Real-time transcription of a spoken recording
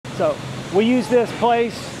So we use this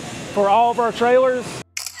place for all of our trailers.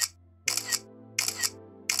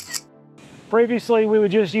 Previously, we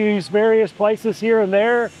would just use various places here and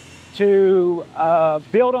there to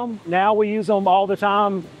build them. Now we use them all the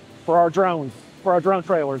time for our drones, for our drone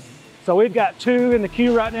trailers. So we've got 2 in the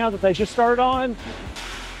queue right now that they just started on.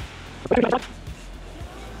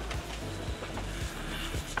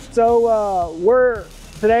 So we're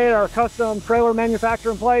today at our custom trailer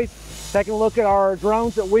manufacturing place, taking a look at our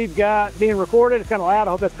drones that we've got being recorded. It's kind of loud,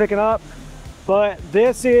 I hope that's picking up. But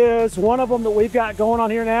this is one of them that we've got going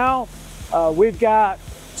on here now. We've got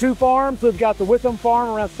 2 farms. We've got the Witham farm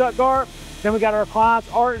around Stuttgart. Then we got our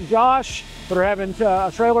clients, Art and Josh, that are having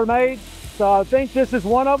a trailer made. So I think this is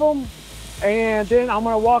one of them. And then I'm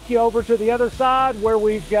gonna walk you over to the other side where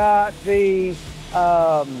we've got the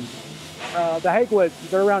Hagwoods.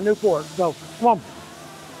 They're around Newport. So come on.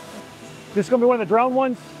 This is gonna be one of the drone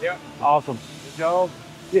ones? Yeah. Awesome. Good job.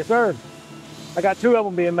 Yes, sir. I got 2 of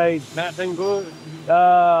them being made. 19 good.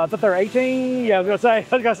 I thought they're 18. Yeah, I was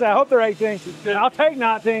gonna say, I hope they're 18. I'll take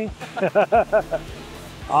 19.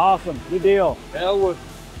 Awesome, good deal. Yeah, we're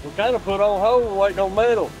kind of put on hold waiting on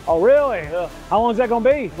metal. Oh, really? Yeah. How long is that gonna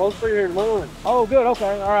be? Supposed to be here in the morning. Oh, good,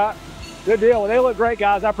 okay, all right. Good deal. Well, they look great,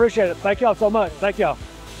 guys. I appreciate it. Thank y'all so much. Thank y'all.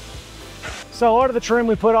 So a lot of the trim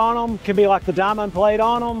we put on them can be like the diamond plate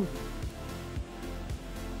on them.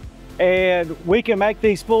 And we can make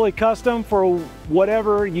these fully custom for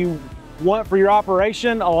whatever you want for your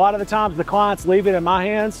operation. A lot of the times the clients leave it in my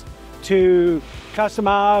hands to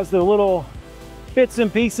customize the little bits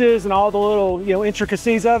and pieces and all the little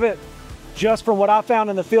intricacies of it, just from what I found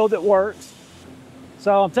in the field that works.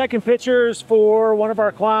 So I'm taking pictures for one of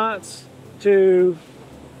our clients to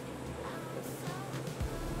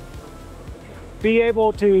be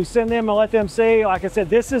able to send them and let them see. Like I said,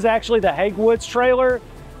 this is actually the Hagwoods trailer.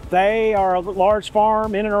 They are a large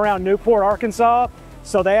farm in and around Newport, Arkansas.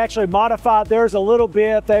 So they actually modified theirs a little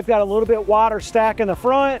bit. They've got a little bit wider stack in the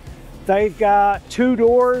front. They've got 2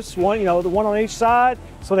 doors, one, the one on each side,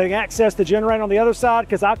 so they can access the generator on the other side,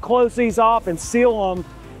 because I close these off and seal them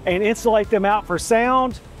and insulate them out for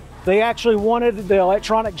sound. They actually wanted the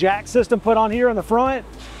electronic jack system put on here in the front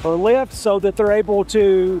or lift so that they're able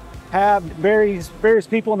to have various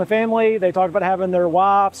people in the family. They talked about having their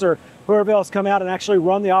wives or whoever else come out and actually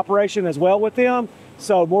run the operation as well with them.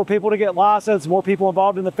 So more people to get licensed, more people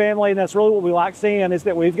involved in the family, and that's really what we like seeing, is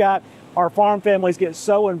that we've got our farm families get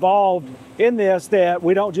so involved in this that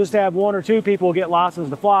we don't just have 1 or 2 people get licensed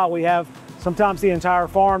to fly. We have sometimes the entire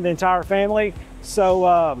farm, the entire family.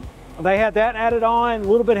 So they had that added on, a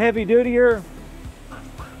little bit heavy dutier.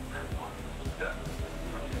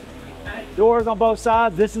 Doors on both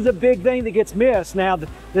sides. This is a big thing that gets missed. Now,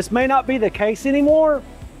 this may not be the case anymore,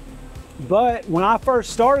 but when I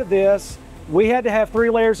first started this, we had to have 3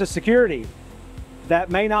 layers of security. That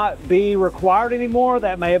may not be required anymore.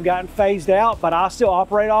 That may have gotten phased out, but I still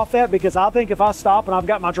operate off that, because I think if I stop and I've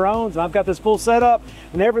got my drones and I've got this full setup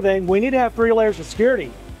and everything, we need to have 3 layers of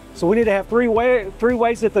security. So we need to have three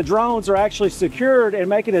ways that the drones are actually secured, and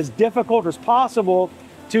make it as difficult as possible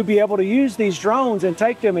to be able to use these drones and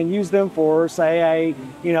take them and use them for, say,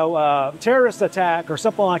 a terrorist attack or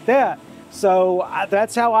something like that. So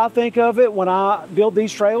that's how I think of it when I build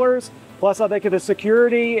these trailers. Plus, I think of the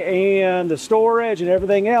security and the storage and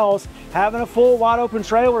everything else. Having a full wide open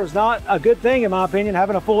trailer is not a good thing, in my opinion.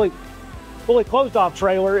 Having a fully closed off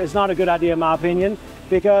trailer is not a good idea, in my opinion,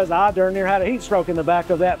 because I darn near had a heat stroke in the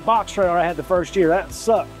back of that box trailer I had the first year. That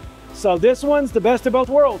sucked. So this one's the best of both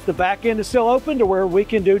worlds. The back end is still open to where we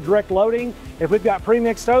can do direct loading. If we've got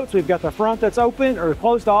pre-mixed totes, we've got the front that's open or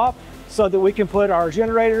closed off so that we can put our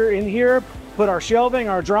generator in here, put our shelving,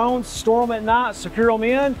 our drones, store them at night, secure them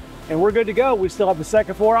in, and we're good to go. We still have the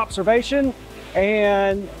second floor observation,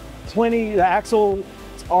 and the axles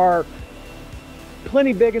are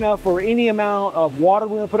plenty big enough for any amount of water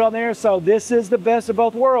we're gonna put on there. So this is the best of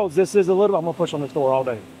both worlds. This is I'm gonna push on this door all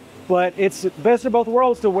day. But it's the best of both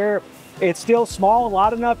worlds to where it's still small and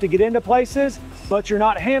light enough to get into places, but you're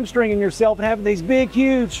not hamstringing yourself and having these big,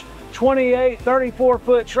 huge 28,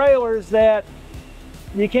 34-foot trailers that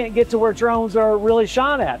you can't get to where drones are really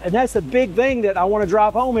shine at. And that's the big thing that I want to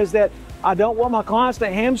drive home, is that I don't want my clients to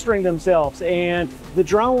hamstring themselves. And the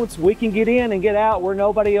drones, we can get in and get out where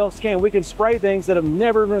nobody else can. We can spray things that have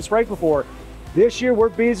never been sprayed before. This year, we're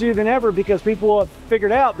busier than ever because people have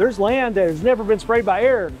figured out there's land that has never been sprayed by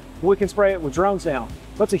air. We can spray it with drones now.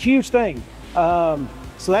 That's a huge thing. So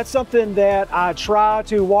that's something that I try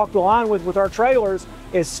to walk the line with our trailers,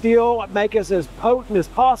 is still make us as potent as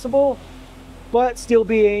possible, but still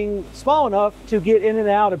being small enough to get in and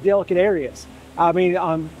out of delicate areas. I mean,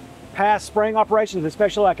 past spraying operations,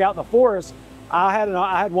 especially like out in the forest, I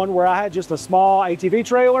had one where I had just a small ATV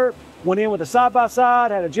trailer, went in with a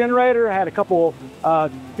side-by-side, had a generator, had a couple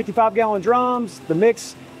 55-gallon drums, the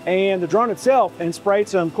mix, and the drone itself, and sprayed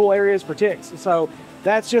some cool areas for ticks. So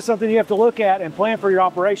that's just something you have to look at and plan for your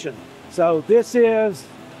operation. So this is,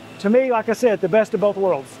 to me, like I said, the best of both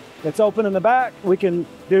worlds. It's open in the back. We can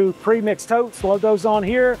do pre-mixed totes, load those on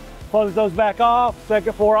here, close those back off,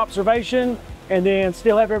 second floor observation, and then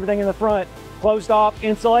still have everything in the front closed off,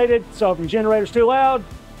 insulated. So if your generator's too loud,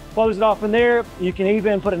 close it off in there. You can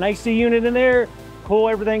even put an AC unit in there, cool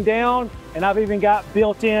everything down, and I've even got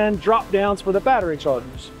built-in drop downs for the battery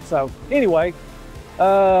chargers. So anyway,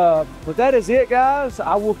 but that is it, guys.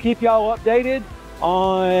 I will keep y'all updated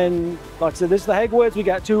on, like I said, this is the Hagwoods. We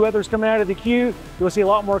got 2 others coming out of the queue. You'll see a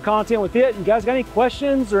lot more content with it. You guys got any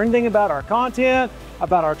questions or anything about our content,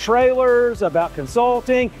 about our trailers, about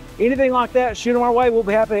consulting, anything like that, shoot them our way. We'll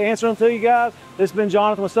be happy to answer them to you guys. This has been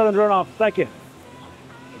Jonathan with Southern Drone Off. Thank you.